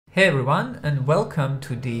Hey everyone, and welcome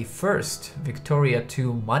to the first Victoria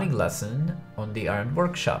 2 modding lesson on the Iron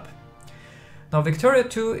Workshop. Now, Victoria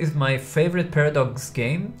 2 is my favorite Paradox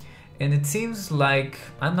game, and it seems like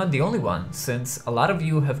I'm not the only one, since a lot of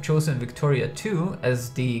you have chosen Victoria 2 as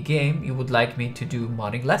the game you would like me to do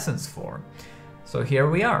modding lessons for. So here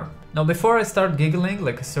we are. Now, before I start giggling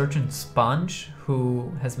like a certain sponge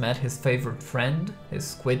who has met his favorite friend, his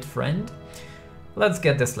squid friend, let's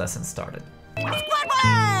get this lesson started.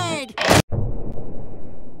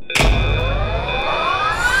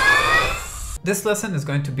 This lesson is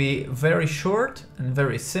going to be very short and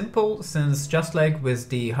very simple, since just like with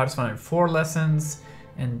the Hearthstone 4 lessons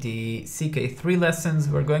and the CK3 lessons,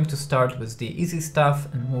 we're going to start with the easy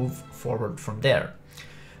stuff and move forward from there.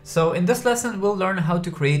 So in this lesson, we'll learn how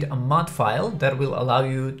to create a mod file that will allow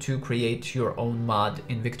you to create your own mod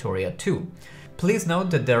in Victoria 2. Please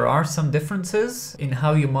note that there are some differences in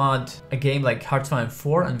how you mod a game like Hearthstone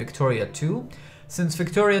 4 and Victoria 2, since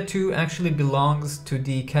Victoria 2 actually belongs to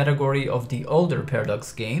the category of the older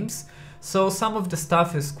Paradox games, so some of the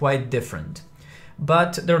stuff is quite different.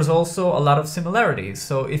 But there's also a lot of similarities,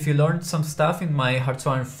 so if you learned some stuff in my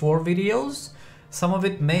Hearthstone 4 videos, some of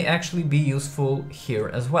it may actually be useful here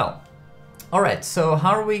as well. Alright, so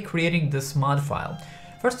how are we creating this mod file?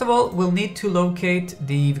 First of all, we'll need to locate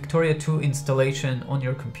the Victoria 2 installation on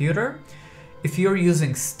your computer. If you're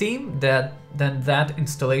using Steam, then that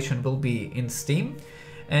installation will be in Steam.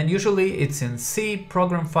 And usually it's in C,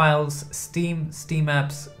 Program Files, Steam, Steam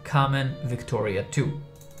Apps, Common, Victoria 2.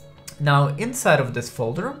 Now, inside of this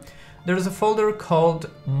folder, there's a folder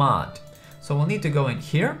called Mod. So we'll need to go in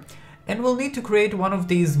here, and we'll need to create one of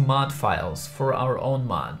these mod files for our own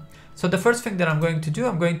mod. So the first thing that I'm going to do,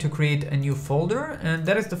 I'm going to create a new folder, and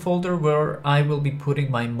that is the folder where I will be putting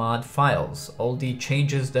my mod files, all the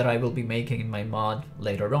changes that I will be making in my mod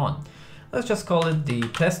later on. Let's just call it the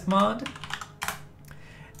test mod.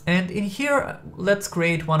 And in here, let's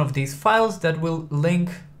create one of these files that will link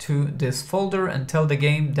to this folder and tell the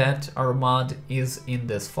game that our mod is in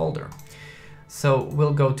this folder. So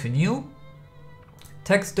we'll go to new,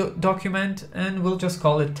 text document, and we'll just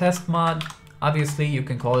call it test mod. Obviously, you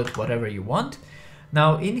can call it whatever you want.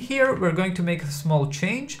 Now in here, we're going to make a small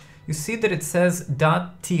change. You see that it says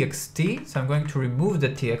 .txt, so I'm going to remove the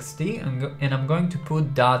txt and I'm going to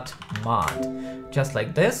put .mod, just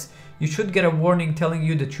like this. You should get a warning telling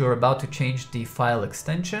you that you're about to change the file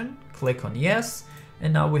extension. Click on yes,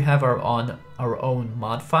 and now we have our own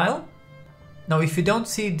mod file. Now, if you don't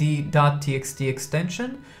see the .txt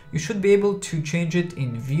extension, you should be able to change it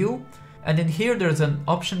in View. And in here, there's an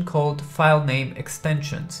option called File Name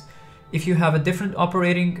Extensions. If you have a different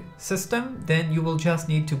operating system, then you will just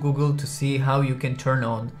need to Google to see how you can turn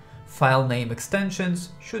on file name extensions.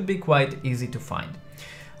 Should be quite easy to find.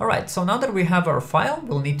 All right, so now that we have our file,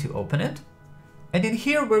 we'll need to open it. And in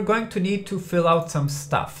here, we're going to need to fill out some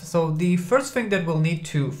stuff. So the first thing that we'll need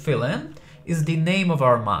to fill in is the name of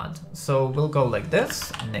our mod. So we'll go like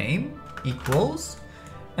this, name equals,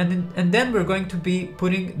 and then we're going to be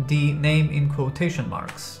putting the name in quotation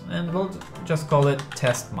marks, and we'll just call it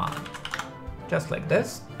test mod, just like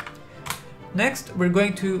this. Next, we're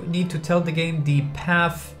going to need to tell the game the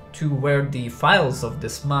path to where the files of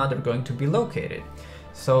this mod are going to be located.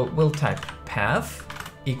 So we'll type path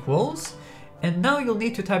equals, and now you'll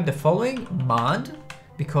need to type the following mod,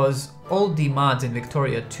 because all the mods in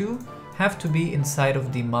Victoria 2 have to be inside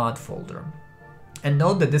of the mod folder. And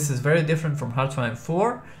note that this is very different from Hearthstone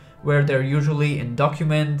 4, where they're usually in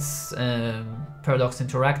documents, Paradox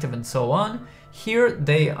Interactive, and so on. Here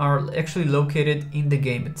they are actually located in the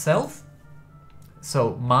game itself.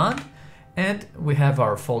 So mod, and we have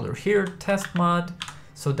our folder here, test mod.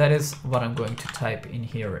 So that is what I'm going to type in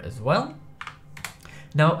here as well.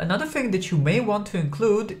 Now, another thing that you may want to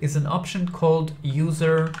include is an option called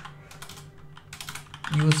user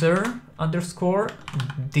underscore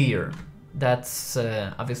dir. That's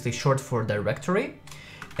obviously short for directory.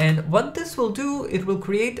 And what this will do, it will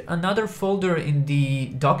create another folder in the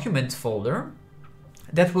documents folder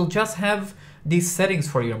that will just have these settings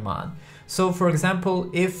for your mod. So for example,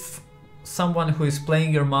 if someone who is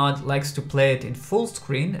playing your mod likes to play it in full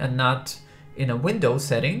screen and not in a window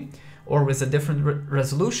setting or with a different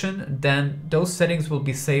resolution, then those settings will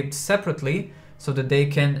be saved separately so that they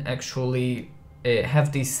can actually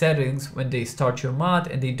have these settings when they start your mod,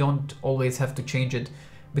 and they don't always have to change it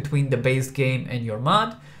between the base game and your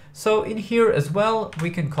mod. So in here as well, we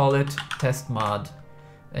can call it test mod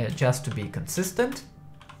just to be consistent.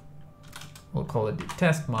 We'll call it the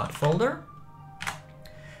test mod folder.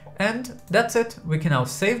 And that's it. We can now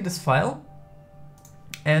save this file.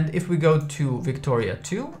 And if we go to Victoria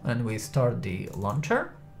 2 and we start the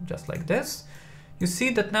launcher, just like this, you see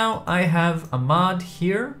that now I have a mod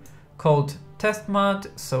here called test mod.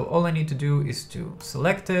 So all I need to do is to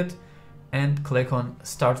select it and click on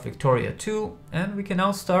Start Victoria 2, and we can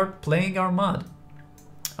now start playing our mod.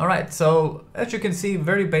 Alright, so as you can see,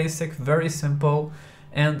 very basic, very simple,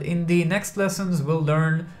 and in the next lessons we'll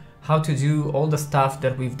learn how to do all the stuff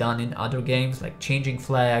that we've done in other games, like changing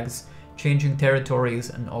flags, changing territories,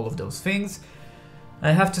 and all of those things.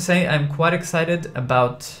 I have to say I'm quite excited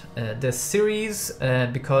about this series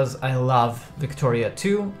because I love Victoria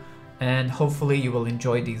 2. And hopefully you will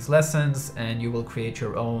enjoy these lessons and you will create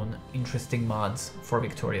your own interesting mods for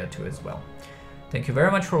Victoria 2 as well. Thank you very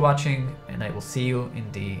much for watching, and I will see you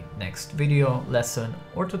in the next video, lesson,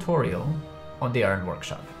 or tutorial on the Iron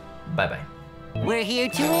Workshop. Bye bye. We're here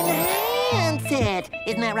to enhance it.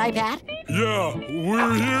 Isn't that right, Pat? Yeah,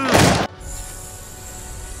 we're here.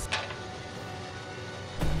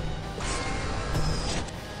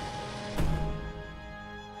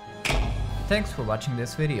 Thanks for watching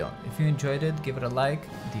this video. If you enjoyed it, give it a like.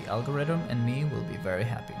 The algorithm and me will be very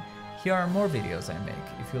happy. Here are more videos I make.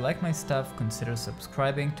 If you like my stuff, consider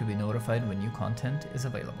subscribing to be notified when new content is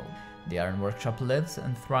available. The Iron Workshop lives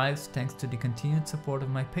and thrives thanks to the continued support of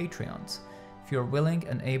my Patreons. If you're willing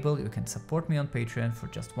and able, you can support me on Patreon for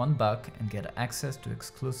just $1 and get access to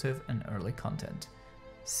exclusive and early content.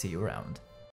 See you around.